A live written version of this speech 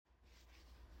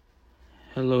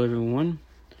Hello, everyone.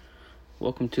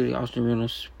 Welcome to the Austin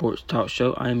Reynolds Sports Talk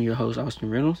Show. I am your host, Austin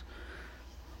Reynolds.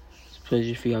 It's a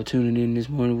pleasure for y'all tuning in this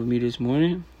morning with me this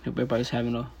morning. Hope everybody's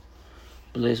having a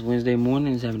blessed Wednesday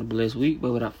morning, is having a blessed week.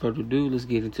 But without further ado, let's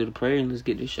get into the prayer and let's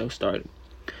get this show started.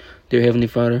 Dear Heavenly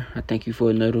Father, I thank you for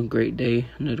another great day,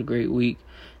 another great week.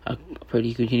 I pray that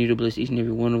you continue to bless each and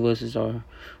every one of us as our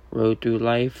road through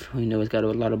life. We know it's got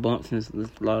a lot of bumps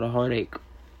and a lot of heartache.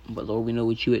 But Lord, we know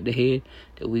with you at the head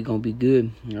that we're going to be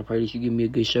good. And I pray that you give me a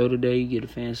good show today. You give the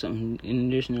fans something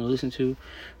interesting to listen to.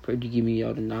 Pray that you give me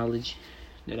all the knowledge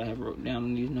that I have wrote down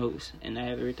in these notes. And I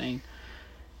have everything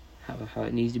how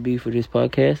it needs to be for this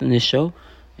podcast and this show.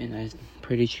 And I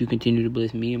pray that you continue to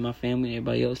bless me and my family and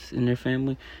everybody else in their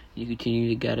family. You continue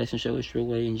to guide us and show us your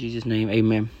way. In Jesus' name,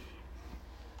 amen.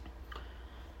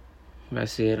 Like I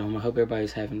said, I hope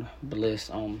everybody's having a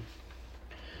blessed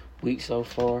week so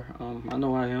far. I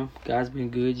know I am. God's been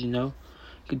good,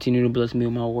 Continue to bless me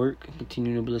with my work.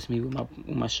 Continue to bless me with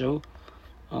my show.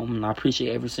 I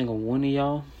appreciate every single one of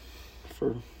y'all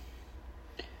for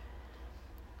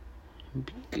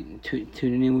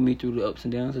tuning in with me through the ups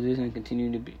and downs of this, and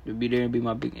continuing to be there and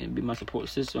be my support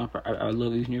system. I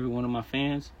love each and every one of my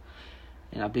fans,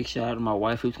 and a big shout out to my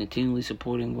wife who's continually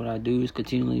supporting what I do, is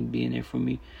continually being there for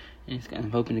me, and I'm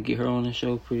hoping to get her on the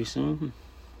show pretty soon.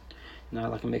 Now,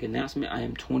 I'd like to make an announcement. I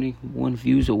am 21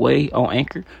 views away on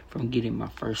Anchor from getting my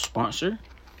first sponsor.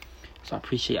 So I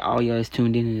appreciate all y'all that's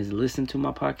tuned in and is listening to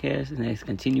my podcast and that's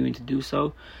continuing to do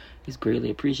so. It's greatly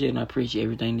appreciated, and I appreciate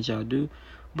everything that y'all do.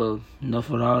 But enough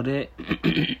with all that.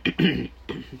 I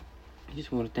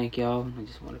just want to thank y'all. I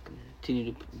just want to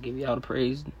continue to give y'all the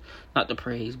praise. Not the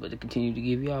praise, but to continue to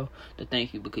give y'all the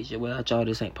thank you, because without y'all,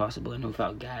 this ain't possible. And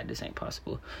without God, this ain't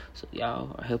possible. So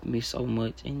y'all are helping me so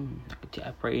much. And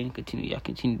I pray and y'all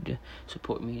continue to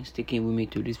support me and stick in with me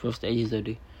through these rough stages of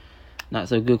the not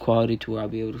so good quality, to where I'll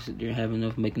be able to sit there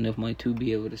and make enough money to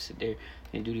be able to sit there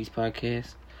and do these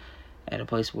podcasts at a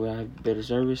place where I have better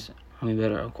service.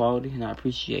 Better quality. And I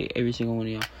appreciate every single one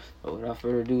of y'all. But without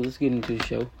further ado, let's get into the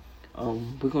show.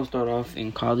 We're going to start off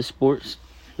in college sports.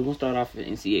 We're going to start off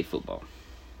in NCAA football.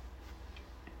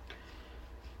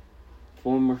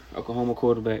 Former Oklahoma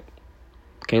quarterback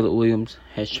Caleb Williams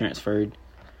has transferred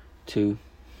to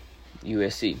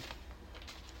USC.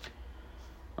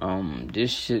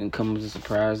 This shouldn't come as a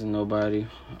surprise to nobody.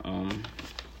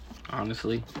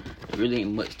 Honestly, there really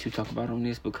ain't much to talk about on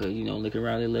this because, Lincoln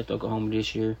Riley left Oklahoma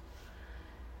this year.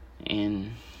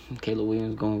 And Caleb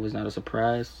Williams going was not a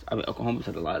surprise. Oklahoma's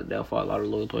had a lot of downfall. A lot of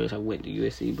loyal players have went to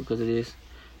USC because of this.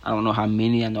 I don't know how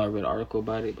many. I know I read an article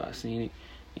about it, but I seen it.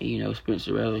 And,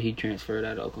 Spencer Rattler, he transferred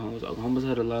out of Oklahoma. So Oklahoma's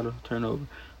had a lot of turnover.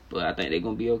 But I think they're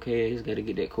going to be okay. They just got to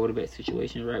get that quarterback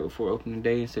situation right before opening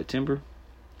day in September.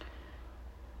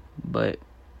 But,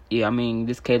 yeah,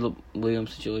 this Caleb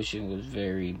Williams situation was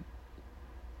very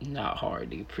not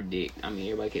hard to predict.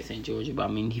 Everybody kept saying Georgia,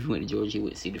 but if he went to Georgia, he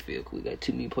wouldn't see the field. We got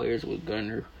too many players with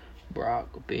Gunner,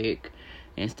 Brock, Beck,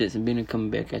 and Stetson Bennett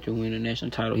coming back after winning a national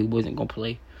title. He wasn't going to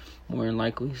play, more than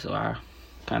likely. So I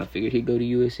kind of figured he'd go to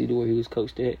USC, to where he was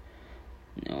coached at.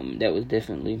 That was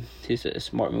definitely just a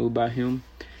smart move by him.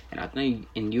 And I think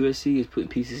in USC is putting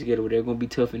pieces together where they're going to be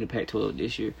tough in the Pac-12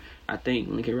 this year. I think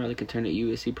Lincoln Riley can turn the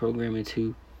USC program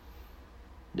into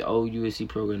the old USC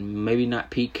program. Maybe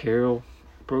not Pete Carroll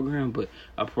program, but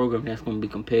a program that's going to be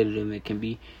competitive and can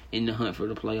be in the hunt for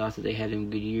the playoffs if they have them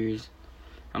good years.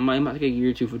 It might take a year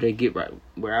or two for they get right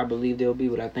where I believe they'll be,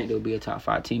 but I think they'll be a top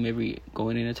 5 team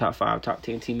going in a top 5, top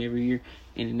 10 team every year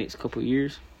in the next couple of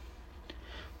years.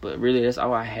 But really, that's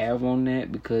all I have on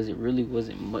that, because it really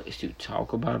wasn't much to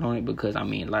talk about on it, because a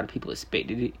lot of people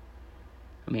expected it.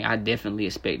 I definitely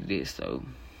expected it. So,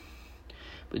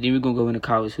 but then we're gonna go into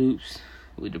college hoops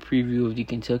with the preview of the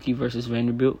Kentucky versus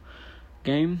Vanderbilt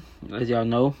game. As y'all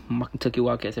know, my Kentucky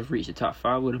Wildcats have reached the top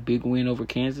 5 with a big win over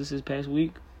Kansas this past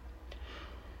week,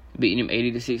 beating them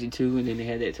 80-62, and then they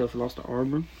had that tough loss to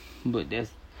Auburn. But it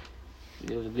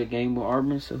was a good game with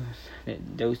Auburn, so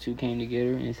those two came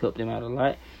together and it's helped them out a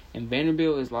lot. And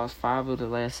Vanderbilt has lost 5 of the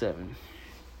last 7.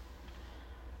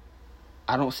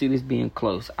 I don't see this being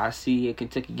close. I see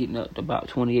Kentucky getting up to about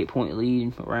 28-point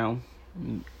lead around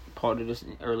part of this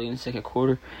early in the second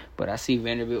quarter, but I see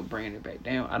Vanderbilt bringing it back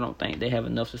down. I don't think they have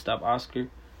enough to stop Oscar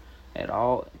at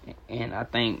all, and I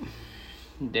think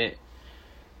that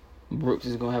Brooks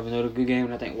is going to have another good game,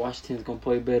 and I think Washington's going to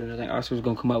play better, and I think Oscar's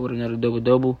going to come out with another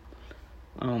double-double.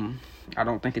 I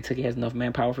don't think Kentucky has enough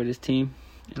manpower for this team,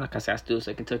 and like I said, I still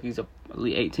say Kentucky's a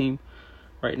Elite 8 team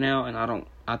right now, and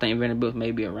I think Vanderbilt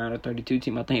may be around a 32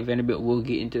 team. I think Vanderbilt will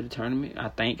get into the tournament. I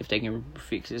think if they can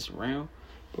fix this around,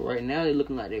 But right now, they're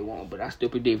looking like they won't. But I still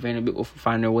predict Vanderbilt will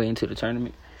find their way into the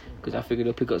tournament because I figure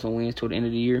they'll pick up some wins toward the end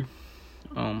of the year.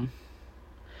 I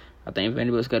think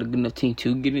Vanderbilt's got a good enough team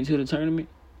to get into the tournament.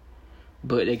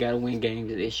 But they got to win games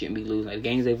that they shouldn't be losing. Like, the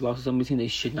games they've lost to some of the teams, they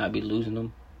should not be losing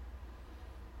them.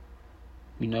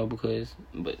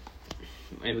 But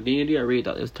at the beginning of the year, I really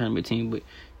thought it was a tournament team. But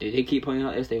they keep playing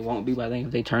out as they won't be. But I think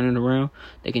if they turn it around,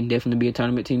 they can definitely be a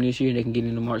tournament team this year. They can get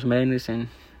into March Madness and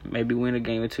maybe win a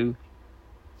game or two.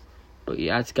 But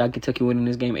yeah, I got Kentucky winning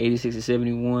this game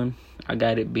 86-71. I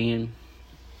got it being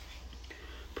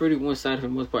pretty one-sided for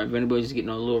the most part. Vanderbilt just getting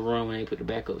on a little run when they put the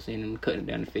backups in and cutting it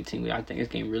down to 15. I think this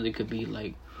game really could be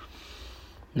like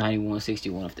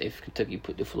 91-61 if Kentucky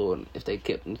put the floor, if they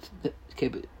kept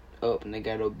it up and they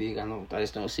got up big. I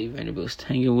just don't see Vanderbilt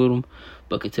hanging with them.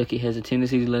 But Kentucky has a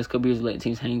tendency the last couple years to let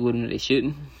teams hang with them that they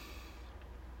shouldn't.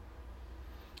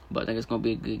 But I think it's going to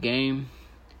be a good game.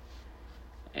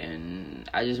 And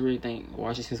I just really think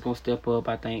Washington's going to step up.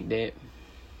 I think that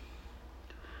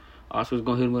Oscar's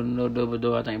going to hit him with another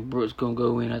double-double. I think Brooks going to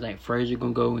go in. I think Frazier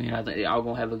going to go in. I think they all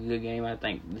going to have a good game. I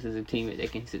think this is a team that they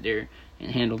can sit there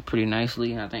and handle pretty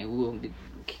nicely. And I think we'll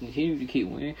continue to keep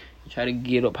winning and try to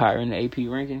get up higher in the AP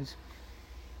rankings.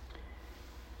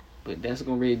 But that's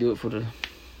going to really do it for the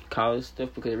college stuff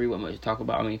because there really wasn't much to talk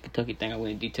about. I mean, Kentucky thing, I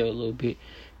went in detail a little bit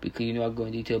because, I go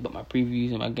in detail about my previews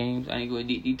and my games. I ain't go in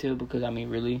deep detail because,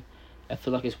 really, I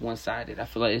feel like it's one-sided. I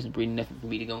feel like there's really nothing for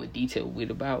me to go in detail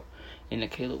with about. And the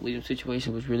Caleb Williams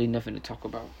situation was really nothing to talk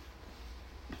about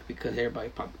because everybody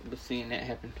probably was seeing that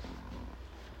happen.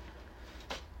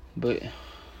 But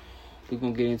we're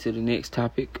going to get into the next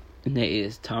topic, and that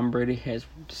is Tom Brady has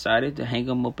decided to hang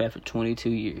him up after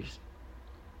 22 years.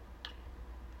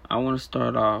 I want to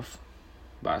start off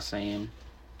by saying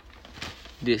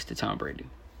this to Tom Brady.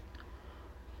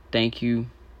 Thank you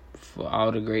for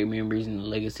all the great memories and the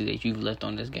legacy that you've left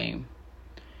on this game.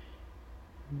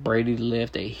 Brady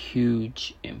left a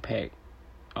huge impact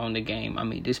on the game.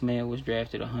 This man was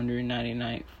drafted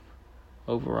 199th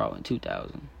overall in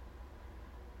 2000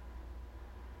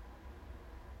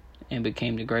 and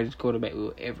became the greatest quarterback we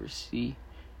will ever see.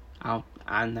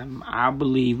 I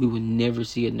believe we will never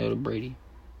see another Brady.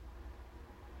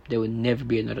 There would never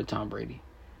be another Tom Brady.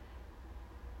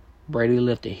 Brady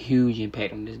left a huge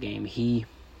impact on this game.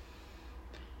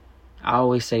 I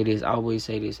always say this.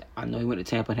 I know he went to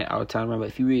Tampa and had all the time, but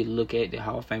if you really look at the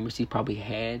Hall of Famers he probably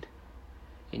had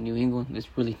in New England, there's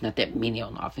really not that many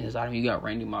on the offensive side. You got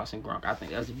Randy Moss and Gronk. I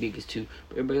think that's the biggest two.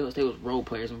 But everybody else, they was role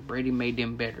players, and Brady made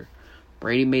them better.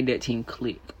 Brady made that team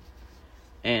click.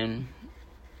 And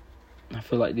I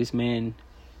feel like this man,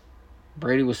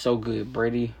 Brady was so good.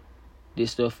 Brady did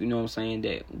stuff,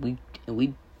 that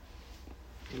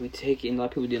we take it, and a lot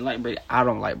of people didn't like Brady. I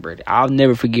don't like Brady. I'll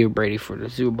never forgive Brady for the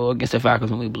Super Bowl against the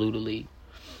Falcons when we blew the lead.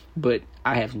 But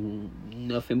I have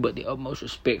nothing but the utmost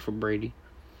respect for Brady.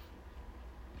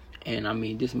 And,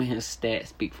 this man's stats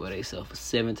speak for themselves. A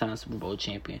 7-time Super Bowl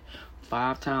champion.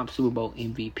 5-time Super Bowl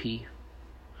MVP.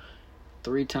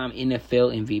 3-time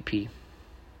NFL MVP.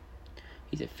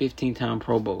 He's a 15-time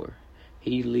Pro Bowler.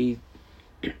 He leads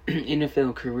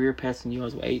NFL career passing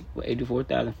yards with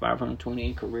 84,520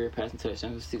 and career passing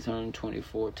touchdowns with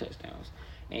 624 touchdowns.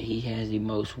 And he has the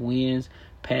most wins,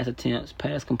 pass attempts,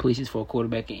 pass completions for a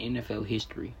quarterback in NFL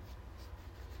history.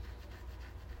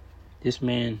 This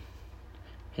man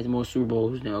has more Super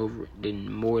Bowls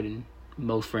than more than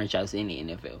most franchises in the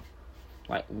NFL.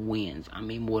 Like wins.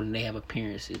 More than they have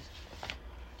appearances.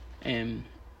 And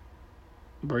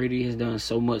Brady has done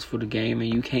so much for the game,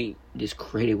 and you can't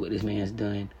discredit what this man's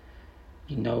done.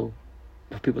 For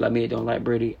people like me that don't like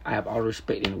Brady, I have all the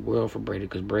respect in the world for Brady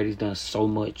because Brady's done so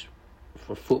much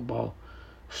for football,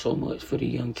 so much for the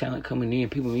young talent coming in.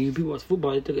 People watch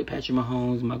football, they took it Patrick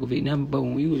Mahomes, Michael Vick. But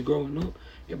when we was growing up,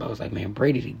 everybody was like, man,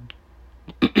 Brady.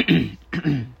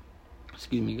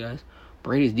 Excuse me, guys.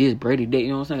 Brady's this, Brady that. You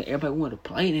know what I'm saying? Everybody wanted to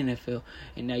play in the NFL,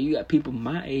 and now you got people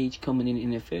my age coming in the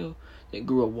NFL that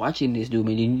grew up watching this dude,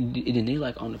 man. And then they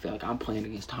on the field, I'm playing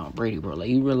against Tom Brady, bro.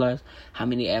 You realize how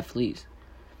many athletes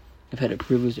have had the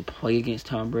privilege to play against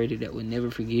Tom Brady that would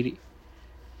never forget it?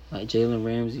 Like Jalen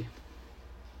Ramsey.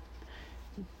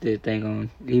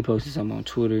 He posted something on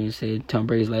Twitter and said Tom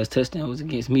Brady's last touchdown was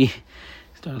against me.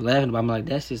 Started laughing about it. I'm like,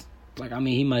 that's just, he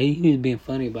was being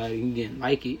funny about it. He didn't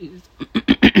like it.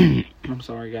 I'm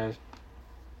sorry, guys.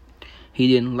 He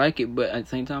didn't like it, but at the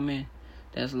same time, man,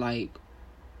 that's like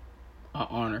an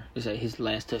honor to say his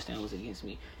last touchdown was against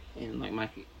me. And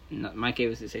Mike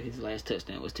Evans said his last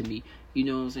touchdown was to me. You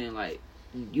know what I'm saying?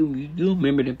 You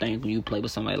remember them things when you play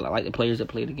with somebody like the players that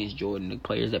played against Jordan, the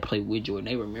players that played with Jordan.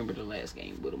 They remember the last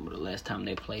game with him or the last time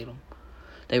they played him.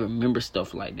 They remember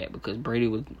stuff like that because Brady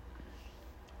was.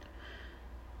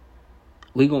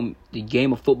 The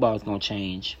game of football is gonna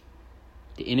change.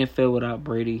 The NFL without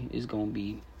Brady is gonna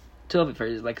be tough at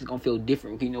first. It's gonna feel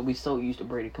different. We so used to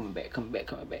Brady coming back.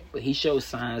 But he showed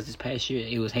signs this past year.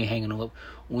 It was hanging up,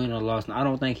 win or loss. Now, I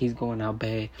don't think he's going out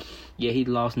bad. Yeah, he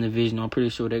lost in the division. I'm pretty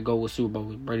sure their goal was Super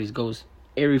Bowl. Brady's goals.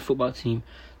 Every football team,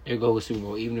 their goal was Super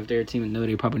Bowl. Even if their team know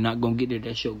they're probably not gonna get there,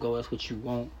 that's your goal. That's what you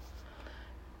want.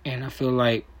 And I feel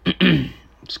like,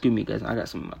 excuse me, guys. I got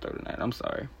something in my throat tonight. I'm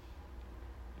sorry.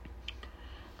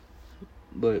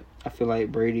 But I feel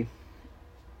like Brady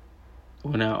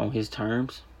went out on his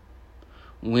terms.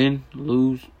 Win,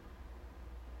 lose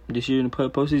this year in the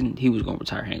postseason, he was going to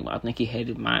retire. I think he had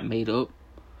his mind made up.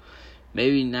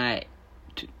 Maybe not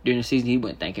during the season, he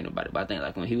wasn't thinking about it. But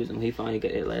I think when he finally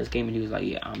got that last game and he was like,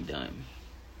 yeah, I'm done.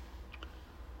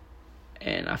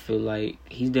 And I feel like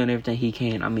he's done everything he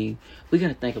can. I mean, we got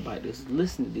to think about this.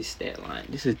 Listen to this stat line.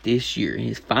 This is this year, in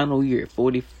his final year at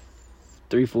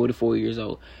 43, 44 years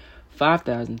old.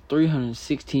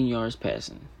 5,316 yards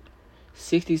passing,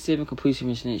 67 completion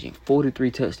percentage, and 43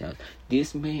 touchdowns.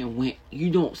 This man went. You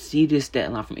don't see this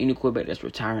stat line from any quarterback that's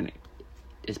retiring.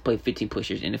 It's played 15 plus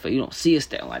years in the NFL. You don't see a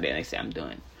stat line like that. They say, I'm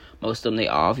done. Most of them, they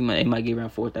off. They might get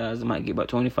around 4,000. They might get about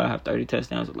 25, 30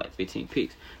 touchdowns with 15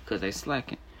 picks because they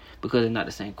slacking. Because they're not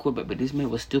the same quarterback. But this man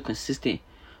was still consistent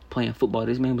playing football.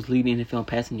 This man was leading NFL in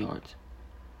passing yards.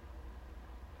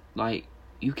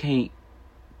 You can't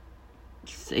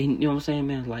say, you know what I'm saying,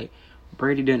 man?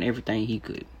 Brady done everything he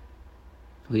could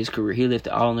with his career. He left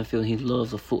it all on the field. He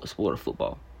loves the sport of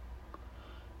football.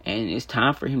 And it's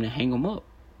time for him to hang him up.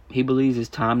 He believes it's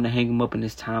time to hang him up and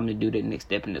it's time to do that next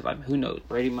step in his life. Who knows?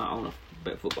 Brady might own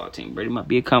a football team. Brady might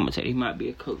be a commentator. He might be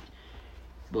a coach.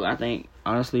 But I think,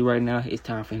 honestly, right now, it's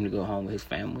time for him to go home with his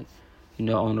family.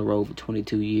 On the road for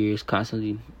 22 years,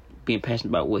 constantly being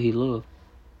passionate about what he loved.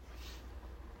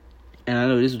 And I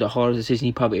know this was the hardest decision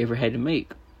he probably ever had to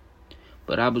make.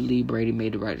 But I believe Brady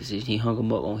made the right decision. He hung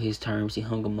him up on his terms. He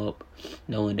hung him up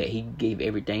knowing that he gave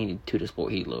everything to the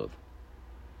sport he loved.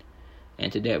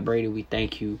 And to that, Brady, we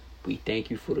thank you. We thank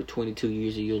you for the 22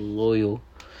 years of your loyal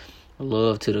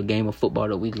love to the game of football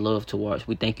that we love to watch.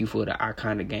 We thank you for the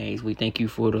iconic games. We thank you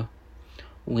for the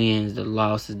wins, the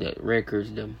losses, the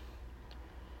records, the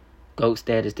GOAT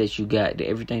status that you got,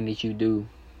 everything that you do.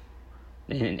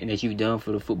 And that you've done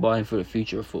for the football and for the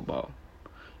future of football.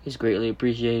 It's greatly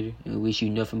appreciated. And we wish you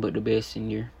nothing but the best in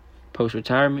your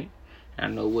post-retirement. I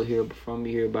know we'll hear from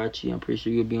you, hear about you. I'm pretty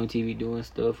sure you'll be on TV doing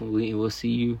stuff. And we'll see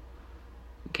you.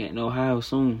 Can't know how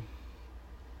soon.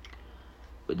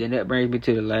 But then that brings me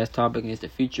to the last topic. And it's the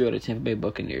future of the Tampa Bay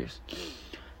Buccaneers.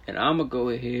 And I'm going to go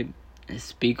ahead and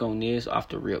speak on this off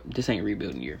the rip. This ain't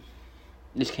rebuilding year.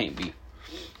 This can't be.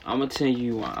 I'm going to tell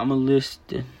you why. I'm going to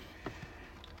list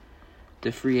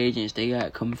the free agents they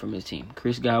got coming from his team.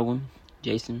 Chris Godwin,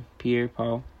 Jason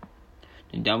Pierre-Paul,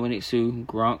 and Dominic Sue,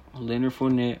 Gronk, Leonard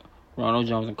Fournette, Ronald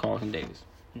Jones, and Carlton Davis.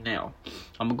 Now,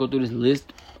 I'm going to go through this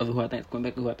list of who I think is going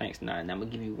back and who I think is not. And I'm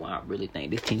going to give you why I really think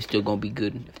this team's still going to be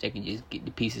good if they can just get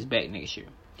the pieces back next year.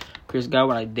 Chris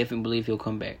Godwin, I definitely believe he'll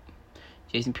come back.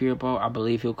 Jason Pierre-Paul, I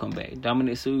believe he'll come back.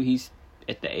 Dominic Sue, he's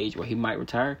at the age where he might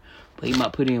retire, but he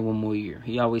might put in one more year.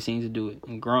 He always seems to do it.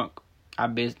 And Gronk,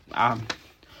 9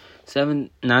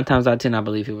 times out of 10, I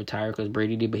believe he'll retire because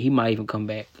Brady did, but he might even come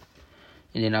back.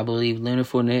 And then I believe Leonard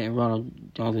Fournette and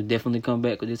Ronald Jones will definitely come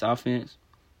back with this offense.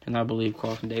 And I believe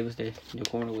Carlton Davis, the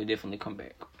corner, will definitely come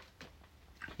back.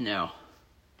 Now,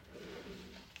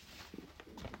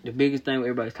 the biggest thing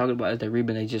everybody's talking about is the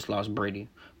rebound. They just lost Brady.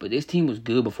 But this team was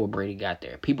good before Brady got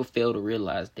there. People fail to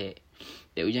realize that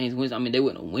with James Winston, they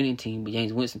weren't a winning team, but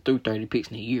James Winston threw 30 picks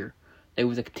in a year. They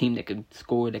was a team that could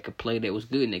score, that could play, that was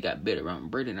good, and they got better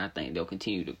around Brady. And I think they'll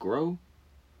continue to grow.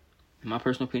 In my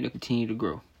personal opinion, they'll continue to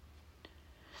grow.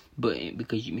 But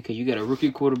because you got a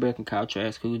rookie quarterback in Kyle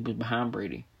Trask who's behind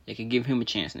Brady, they can give him a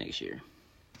chance next year.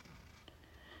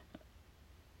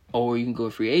 Or you can go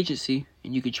free agency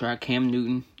and you could try Cam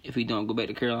Newton if he don't go back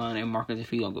to Carolina, and Marcus if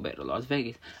he don't go back to Las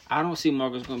Vegas. I don't see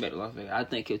Marcus going back to Las Vegas. I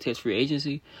think he'll test free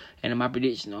agency, and my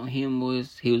prediction on him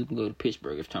was he was going to go to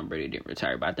Pittsburgh if Tom Brady didn't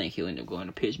retire. But I think he'll end up going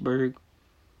to Pittsburgh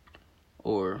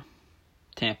or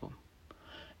Tampa.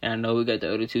 And I know we got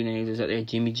the other two names that's out there,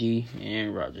 Jimmy G and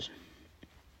Aaron Rodgers.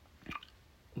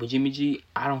 But Jimmy G,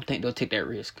 I don't think they'll take that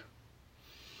risk.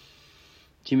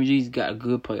 Jimmy G's got a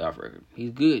good playoff record.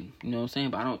 He's good, you know what I'm saying?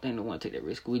 But I don't think they want to take that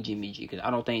risk with Jimmy G because I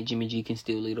don't think Jimmy G can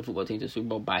still lead a football team to the Super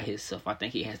Bowl by himself. I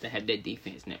think he has to have that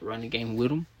defense and that running game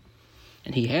with him.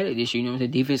 And he had it this year, you know what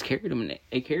I'm saying? Defense carried him, and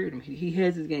they carried him. He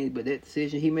has his games, but that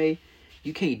decision he made,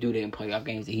 you can't do that in playoff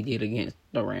games that he did against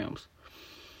the Rams.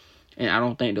 And I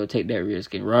don't think they'll take that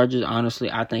risk. And Rodgers,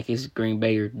 honestly, I think it's Green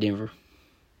Bay or Denver.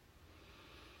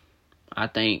 I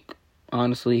think,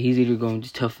 honestly, he's either going to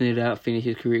just toughen it out, finish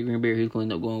his career at Green Bay, or he's going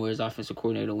to end up going where his offensive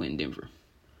coordinator went in Denver.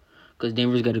 Because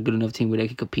Denver's got a good enough team where they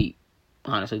can compete.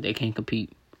 Honestly, they can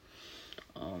compete.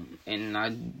 And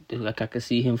I could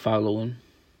see him following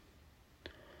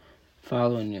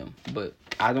them. But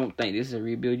I don't think this is a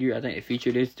rebuild year. I think the future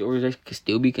of this organization could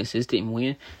still be consistent and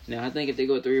win. Now, I think if they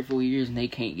go 3 or 4 years and they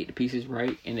can't get the pieces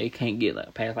right and they can't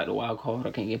get past the wild card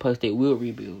or can't get past, they will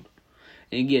rebuild.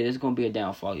 And again, it's going to be a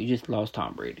downfall. You just lost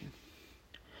Tom Brady.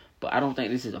 But I don't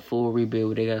think this is a full rebuild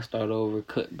where they got to start over,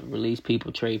 release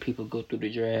people, trade people, go through the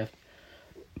draft.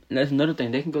 And that's another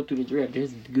thing. They can go through the draft.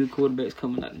 There's good quarterbacks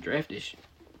coming out the draft this year.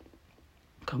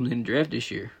 Coming in the draft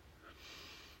this year.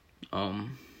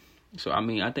 So, I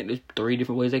mean, I think there's 3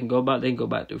 different ways they can go about it. They can go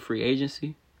about through free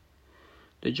agency,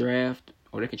 the draft,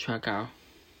 or they can try Kyle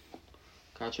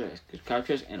Trask. Because Kyle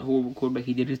Trask and a horrible quarterback,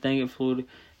 he did his thing in Florida.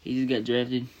 He just got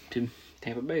drafted to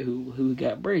Tampa Bay, who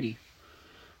got Brady.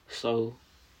 So,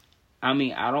 I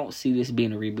mean, I don't see this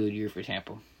being a rebuild year for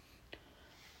Tampa.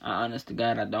 Honest to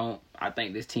God, I don't. I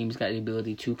think this team's got the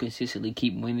ability to consistently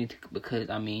keep winning because,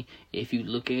 I mean, if you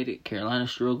look at it,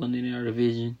 Carolina's struggling in our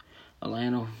division.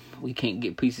 Atlanta, we can't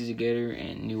get pieces together,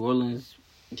 and New Orleans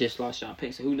just lost Sean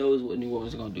Payton. So who knows what New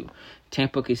Orleans is going to do?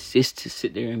 Tampa can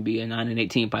sit there and be a 9-8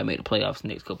 team, probably make the playoffs the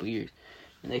next couple of years.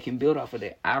 And they can build off of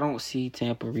that. I don't see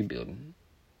Tampa rebuilding.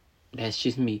 That's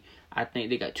just me. I think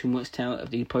they got too much talent.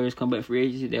 If these players come back free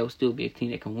agency, they'll still be a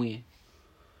team that can win.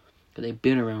 Because they've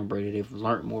been around Brady. They've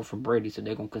learned more from Brady. So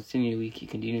they're going to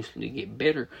continuously get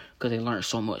better because they learned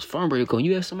so much from Brady. Because when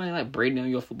you have somebody like Brady on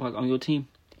your team,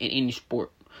 in any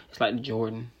sport, it's like the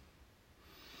Jordan.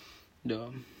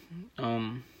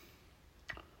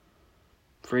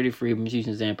 Freddie Freeman's using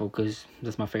an example because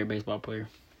that's my favorite baseball player.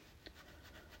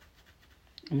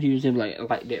 I'm using like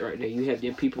that right there. You have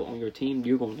them people on your team,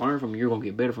 you're going to learn from them, you're going to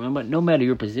get better from them. But no matter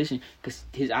your position, because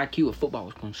his IQ of football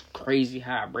was going crazy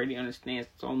high. Brady understands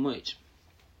so much.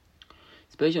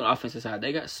 Especially on the offensive side.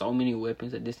 They got so many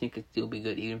weapons that this thing could still be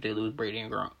good even if they lose Brady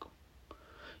and Gronk.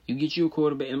 You get you a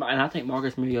quarterback, and I think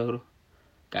Marcus Mariota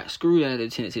got screwed out of the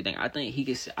Tennessee thing. I think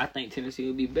Tennessee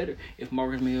would be better if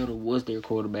Marcus Mariota was their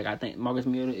quarterback. I think Marcus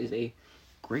Mariota is a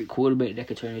great quarterback that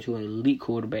could turn into an elite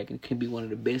quarterback and can be one of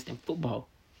the best in football.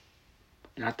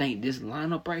 And I think this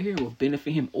lineup right here will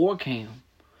benefit him or Cam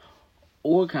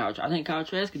or Kyle. I think Kyle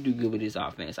Trask could do good with this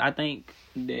offense. I think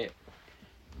that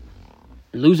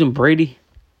losing Brady,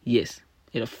 yes,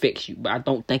 it affects you, but I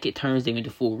don't think it turns them into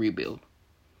full rebuild.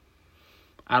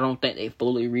 I don't think they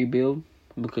fully rebuild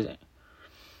because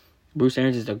Bruce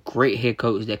Arians is a great head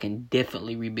coach that can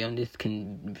definitely rebound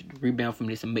from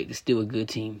this and make this still a good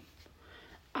team.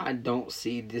 I don't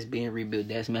see this being rebuilt.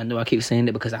 That's me. I know I keep saying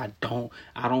that because I don't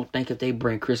think if they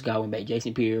bring Chris Godwin back,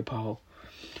 Jason Pierre-Paul,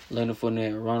 Leonard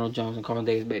Fournette, Ronald Jones, and Carlton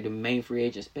Davis back, the main free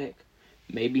agents back,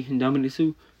 maybe Dominic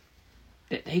Sue,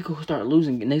 that they go start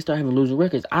losing and they start having losing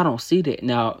records. I don't see that.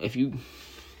 Now, if you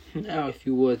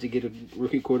was to get a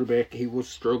rookie quarterback, he would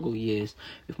struggle, yes.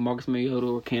 If Marcus Mariota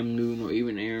or Cam Newton or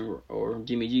even Aaron or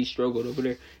Jimmy G struggled over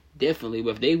there, definitely.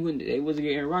 But if they wasn't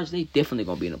getting Aaron Rodgers, they definitely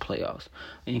gonna be in the playoffs.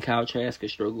 And Kyle Trask could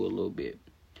struggle a little bit.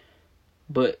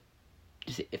 But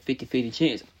just a 50-50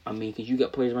 chance. I mean, because you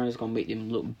got players around that's gonna make them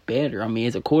look better. I mean,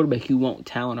 as a quarterback, you want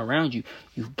talent around you.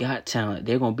 You've got talent.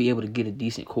 They're gonna be able to get a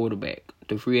decent quarterback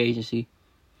through free agency.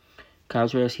 Kyle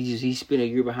Trask, he spent a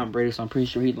year behind Brady, so I'm pretty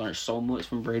sure he learned so much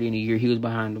from Brady in the year he was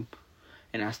behind him.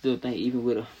 And I still think even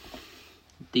with a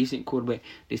decent quarterback,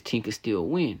 this team can still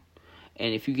win.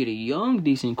 And if you get a young,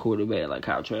 decent quarterback like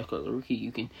Kyle Trask or a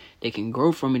rookie, they can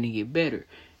grow from it and get better.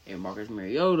 And Marcus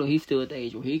Mariota, he's still at the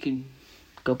age where a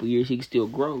couple years, he can still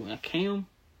grow. Now Cam,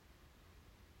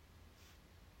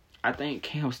 I think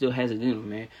Cam still has it in him,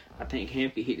 man. I think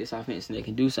Cam can hit this offense and they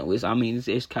can do something with it. I mean,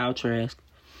 it's Kyle Trask,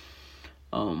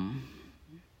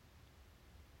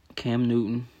 Cam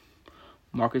Newton,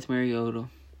 Marcus Mariota,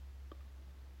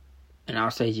 and I'll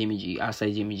say Jimmy G.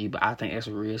 But I think that's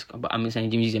a risk. But I'm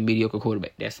saying Jimmy G's a mediocre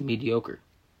quarterback. That's mediocre.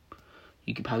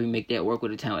 You could probably make that work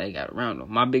with the talent they got around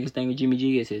him. My biggest thing with Jimmy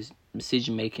G is his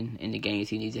decision-making in the games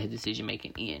he needs to have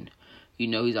decision-making in. You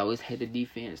know, he's always had the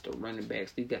defense, the running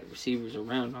backs. He's got receivers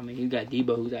around him. I mean, you got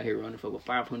Debo who's out here running for over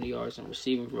 500 yards and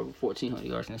receiving for over 1,400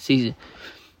 yards in a season.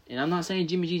 And I'm not saying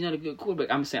Jimmy G's not a good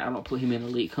quarterback. I'm saying I don't put him in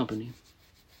elite company.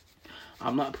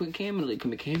 I'm not putting Cam in elite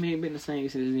company. Cam ain't been the same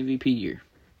since his MVP year.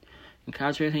 And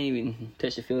Kyle Trask ain't even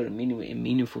touched the field in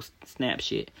meaningful snap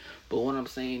shit. But what I'm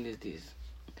saying is this.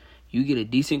 You get a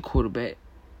decent quarterback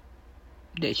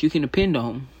that you can depend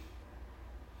on.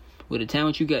 With the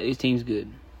talent you got, this team's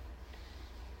good.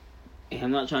 And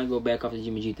I'm not trying to go back off the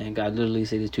Jimmy G thing. I literally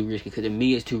said it's too risky because to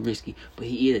me it's too risky. But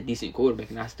he is a decent quarterback,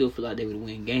 and I still feel like they would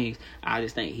win games. I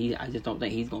just don't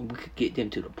think he's gonna get them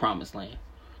to the promised land,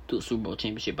 to a Super Bowl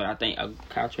championship. But I think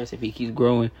Kyle Trask, if he keeps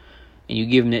growing, and you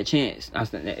give him that chance, I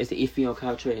think that it's iffy on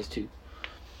Kyle Trask too.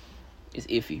 It's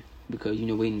iffy because we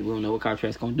don't know what Kyle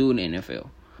Trask gonna do in the NFL.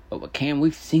 But with Cam,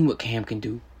 we've seen what Cam can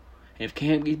do. And if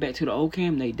Cam gets back to the old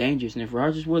Cam, they dangerous. And if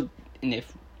Rodgers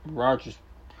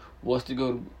was to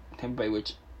go to Tampa Bay,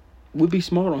 which would be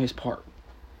smart on his part.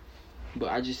 But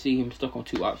I just see him stuck on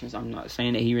two options. I'm not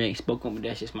saying that he ain't spoken, but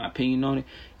that's just my opinion on it.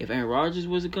 If Aaron Rodgers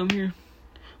was to come here,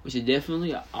 which is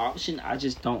definitely an option, I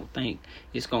just don't think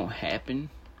it's going to happen.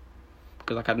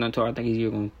 Because like I've done told, I think he's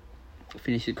either going to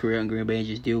finish his career in Green Bay and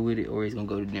just deal with it, or he's going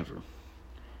to go to Denver.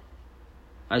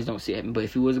 I just don't see it happen. But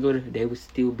if he was to go there, they would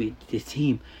still be this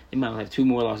team. They might have 2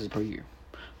 more losses per year.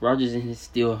 Rodgers is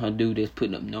still a dude that's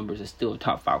putting up numbers. Is still a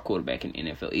top 5 quarterback in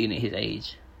the NFL, even at his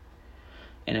age.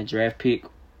 And a draft pick.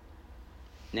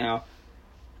 Now,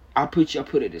 I put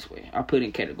it this way. I put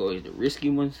in categories. The risky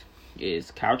ones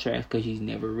is Kyle Trask because he's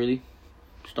never really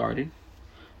started.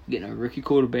 Getting a rookie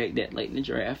quarterback that late in the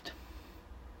draft.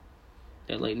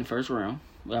 That late in the first round.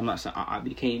 Well, I'm not saying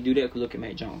you can't do that because look at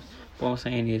Matt Jones. What I'm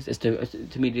saying is,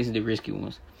 to me, this is the risky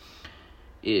ones.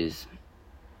 Is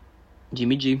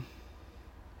Jimmy G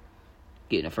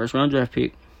getting a first round draft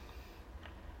pick,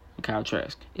 and Kyle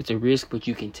Trask. It's a risk, but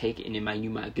you can take it, and you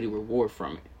might get a reward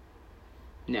from it.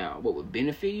 Now, what would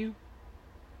benefit you?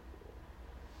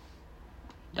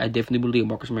 I definitely believe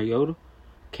Marcus Mariota,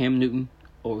 Cam Newton,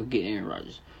 or getting Aaron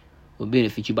Rodgers will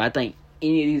benefit you. But I think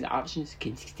any of these options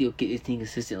can still get this team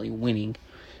consistently winning.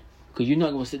 Because you're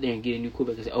not going to sit there and get a new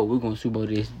quarterback and say, oh, we're going to Super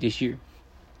Bowl this year.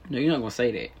 No, you're not going to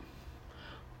say that.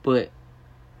 But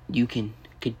you can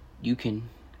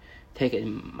take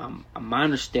a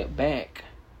minor step back,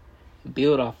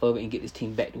 build off of it, and get this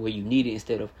team back to where you need it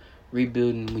instead of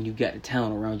rebuilding when you got the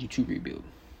talent around you to rebuild.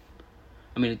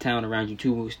 I mean, the talent around you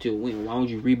to still win. Why would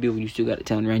you rebuild when you still got the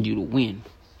talent around you to win?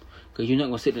 Because you're not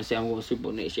going to sit there and say, I'm going to Super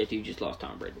Bowl next year after you just lost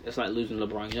Tom Brady. That's like losing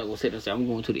LeBron. You're not going to sit there and say, I'm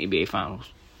going to the NBA Finals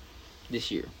this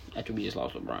year after we just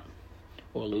lost LeBron.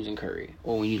 Or losing Curry.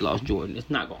 Or when you lost Jordan. It's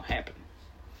not going to happen.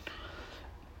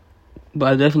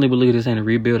 But I definitely believe this ain't a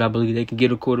rebuild. I believe they can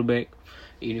get a quarterback,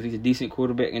 even if he's a decent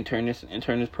quarterback, and turn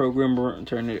this program around,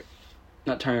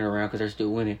 not turn it around because they're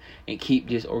still winning, and keep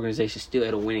this organization still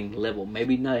at a winning level.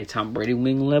 Maybe not a Tom Brady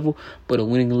winning level, but a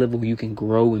winning level where you can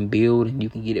grow and build, and you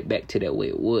can get it back to that way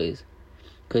it was.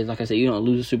 Because, like I said, you don't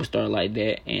lose a superstar like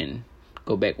that and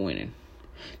go back winning.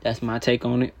 That's my take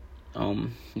on it.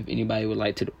 If anybody would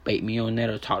like to debate me on that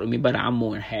or talk to me about it, I'm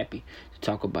more than happy to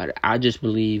talk about it. I just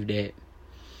believe that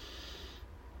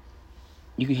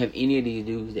you can have any of these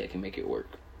dudes that can make it work.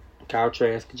 Kyle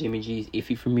Trask, Jimmy G is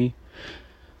iffy for me.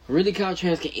 Really, Kyle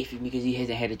Trask is iffy because he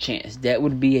hasn't had a chance. That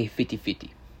would be a 50-50.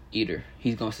 Either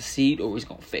he's going to succeed or he's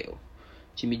going to fail.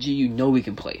 Jimmy G, you know he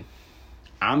can play.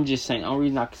 I'm just saying, the only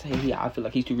reason I can say I feel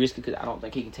like he's too risky because I don't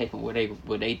think he can take him where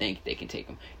they think they can take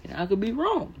him. And I could be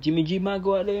wrong. Jimmy G might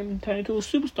go out there and turn into a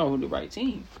superstar with the right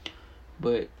team.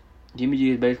 But Jimmy G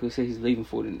is basically said he's leaving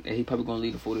for the, he's probably going to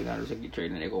leave the 49ers and get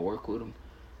traded and they're going to work with him.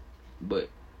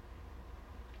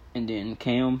 And then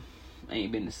Cam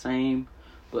ain't been the same,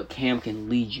 but Cam can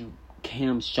lead you.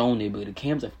 Cam's shown the ability.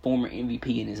 Cam's a former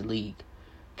MVP in this league.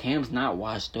 Cam's not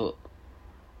washed up.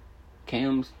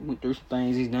 Cam's went through some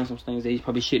things. He's done some things that he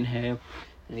probably shouldn't have,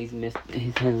 and he's missed.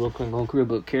 He's had a little long career.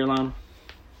 But Carolina,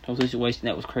 some situation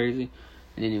that was crazy.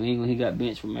 And then in New England, he got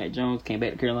benched for Matt Jones. Came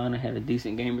back to Carolina, had a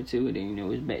decent game or two, and then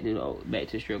it's back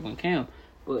to struggling Cam.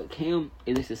 But Cam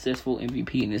is a successful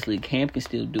MVP in this league. Cam can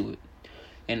still do it.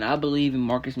 And I believe in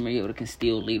Marcus Mariota can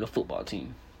still lead a football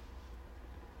team.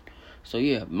 So,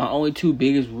 yeah, my only two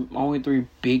biggest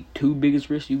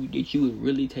risks that you would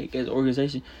really take as an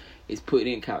organization is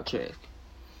putting in Kyle Trask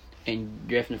and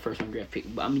drafting the first round draft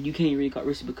pick. But, I mean, you can't really call it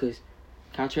risky because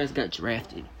Kyle Trask got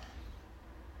drafted.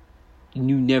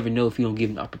 You never know if you don't give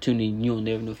him an opportunity. You don't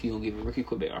never know if you don't give a rookie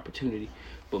quarterback opportunity.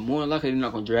 But more than likely, they're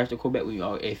not going to draft a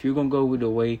quarterback. If you're going to go with the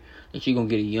way that you're going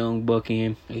to get a young buck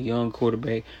in, a young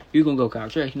quarterback, you're going to go Kyle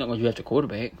Trask. You're not going to draft a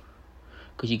quarterback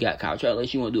because you got Kyle Trask.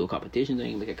 Unless you want to do a competition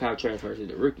thing, like a Kyle Trask versus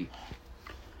the rookie.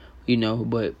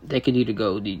 But they could either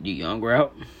go the young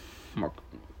route,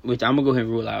 which I'm going to go ahead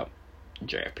and rule out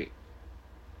draft pick.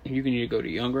 And you can either go the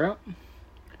young route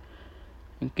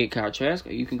and get Kyle Trask,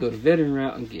 or you can go the veteran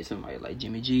route and get somebody like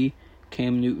Jimmy G,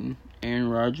 Cam Newton, Aaron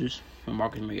Rodgers, and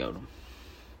Marcus Mariota.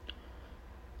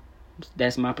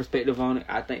 That's my perspective on it.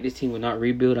 I think this team will not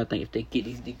rebuild. I think if they get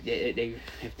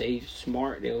if they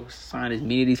smart, they'll sign as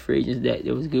many of these free agents that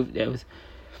was good.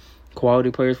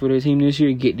 quality players for their team this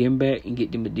year, get them back and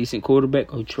get them a decent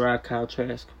quarterback, or try Kyle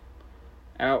Trask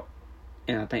out.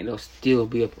 And I think they'll still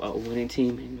be a winning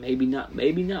team, and maybe not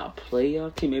a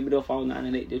playoff team. Maybe they'll fall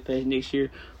 9-8 this past next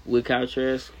year with Kyle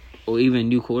Trask or even a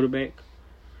new quarterback.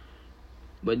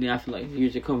 But then I feel like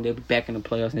years to come, they'll be back in the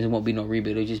playoffs, and there won't be no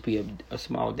rebuild. It'll just be a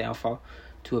small downfall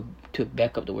to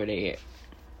back up to where they at.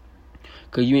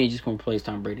 Because you ain't just going to replace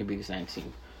Tom Brady and be the same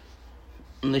team.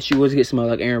 Unless you was to get somebody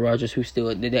like Aaron Rodgers who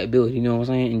still did that ability, you know what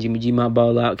I'm saying? And Jimmy G might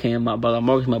ball out, Cam might ball out,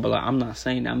 Marcus might ball out. I'm not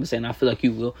saying that. I'm just saying I feel like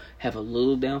you will have a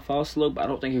little downfall slope, but I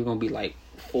don't think you're going to be like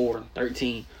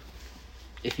 4-13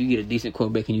 if you get a decent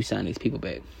quarterback and you sign these people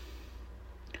back.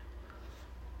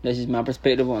 That's just my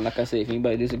perspective on. Like I said, if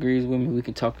anybody disagrees with me, we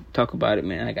can talk about it,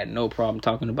 man. I got no problem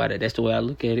talking about it. That's the way I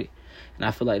look at it. And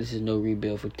I feel like this is no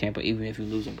rebuild for Tampa, even if you're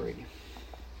losing Brady.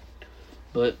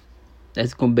 But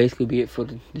that's going to basically be it for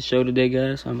the show today,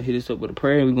 guys. I'm going to hit this up with a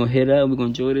prayer. We're going to head out. We're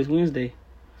going to enjoy this Wednesday.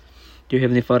 Dear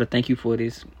Heavenly Father, thank you for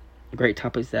this great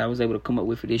topics that I was able to come up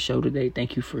with for this show today.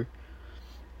 Thank you for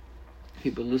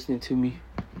people listening to me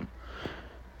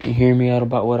and hearing me out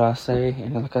about what I say.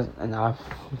 And I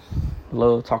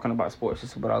love talking about sports.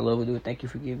 This is what I love to do. Thank you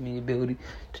for giving me the ability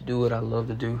to do what I love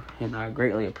to do. And I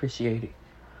greatly appreciate it.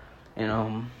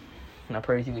 And I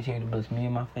pray that you continue to bless me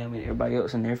and my family and everybody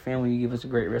else and their family. You give us a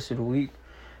great rest of the week.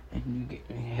 And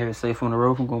you have it safe on the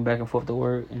road from going back and forth to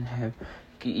work. And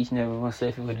get each and every one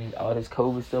safe with all this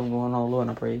COVID stuff going on, Lord.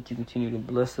 And I pray that you continue to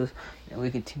bless us. And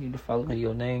we continue to follow in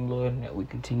your name, Lord. And that we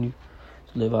continue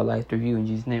to live our life through you. In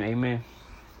Jesus' name, amen.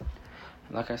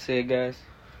 Like I said, guys,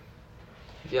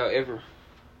 if y'all ever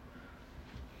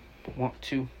want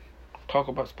to talk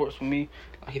about sports with me,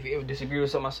 like if you ever disagree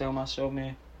with something I say on my show,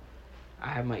 man, I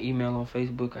have my email on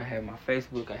Facebook. I have my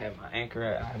Facebook. I have my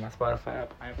Anchor. I have my Spotify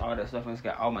app. I have all that stuff, and it's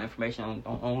got all my information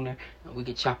on there. And we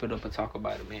can chop it up and talk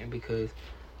about it, man, because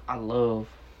I love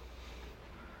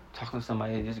talking to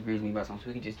somebody that disagrees with me about something. So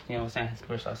we can just, you know what I'm saying,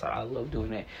 express ourselves. I love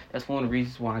doing that. That's one of the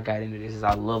reasons why I got into this, is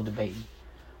I love debating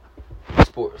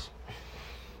sports,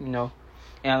 you know.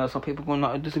 And I know some people going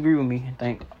to disagree with me and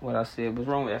think what I said was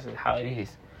wrong. That's how it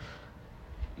is.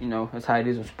 You know, that's how it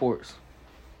is with sports.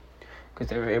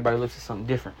 Because everybody looks at something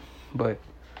different. But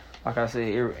like I said,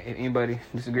 if anybody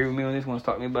disagree with me on this, wants to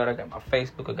talk to me about it, I got my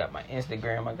Facebook, I got my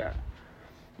Instagram, I got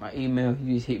my email.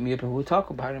 You just hit me up and we'll talk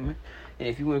about it, man. And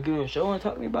if you want to get on the show and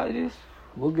talk to me about this,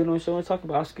 we'll get on the show and talk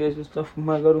about our schedule stuff. When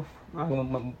I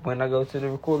go to the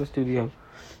recording studio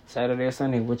Saturday or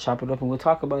Sunday, we'll chop it up and we'll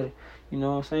talk about it. You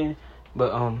know what I'm saying?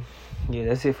 But yeah,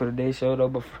 that's it for today's show though.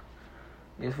 But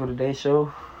it's for today's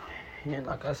show. And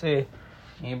like I said,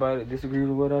 anybody that disagrees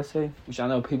with what I say, which I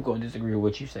know people gonna disagree with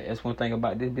what you say. That's one thing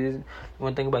about this business.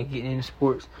 One thing about getting into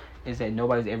sports is that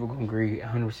nobody's ever gonna agree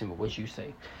 100% with what you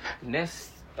say. And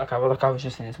that's like I was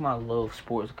just saying. That's why I love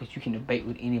sports, because you can debate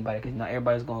with anybody. Because not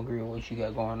everybody's gonna agree with what you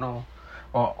got going on,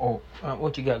 or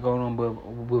what you got going on, but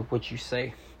with what you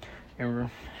say, and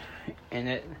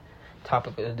that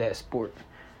topic of that sport.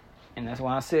 And that's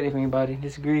why I said, if anybody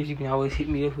disagrees, you can always hit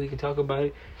me up. We can talk about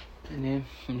it. And then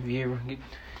if you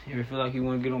ever feel like you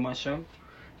want to get on my show,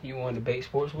 you want to debate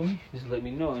sports with me, just let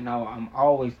me know. And I'm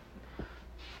always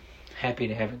happy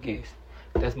to have a guest.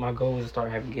 That's my goal, is to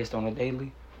start having guests on a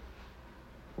daily.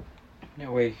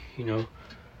 That way, you know,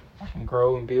 I can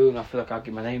grow and build, and I feel like I'll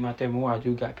get my name out there more. I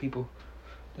do got people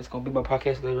that's going to be my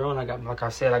podcast later on. I got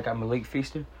Malik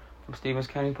Feaster from Stevens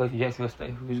County, plays for Jacksonville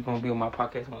State, who's going to be on my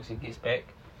podcast once he gets back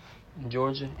in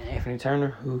Georgia. And Anthony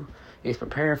Turner, who is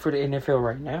preparing for the NFL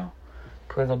right now.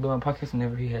 Because I'll be on my podcast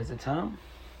whenever he has the time.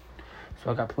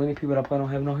 So I got plenty of people that I plan on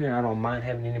having on here. I don't mind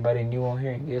having anybody new on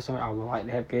here and guests on. I would like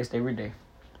to have guests every day.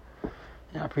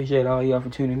 And I appreciate all y'all for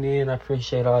tuning in. I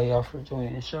appreciate all y'all for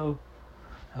joining the show.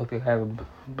 I hope you have a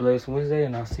blessed Wednesday,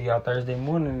 and I'll see y'all Thursday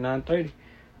morning at 9:30.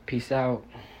 Peace out.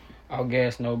 All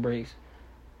gas, no brakes.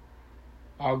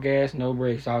 All gas, no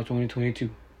brakes. All 2022.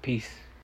 Peace.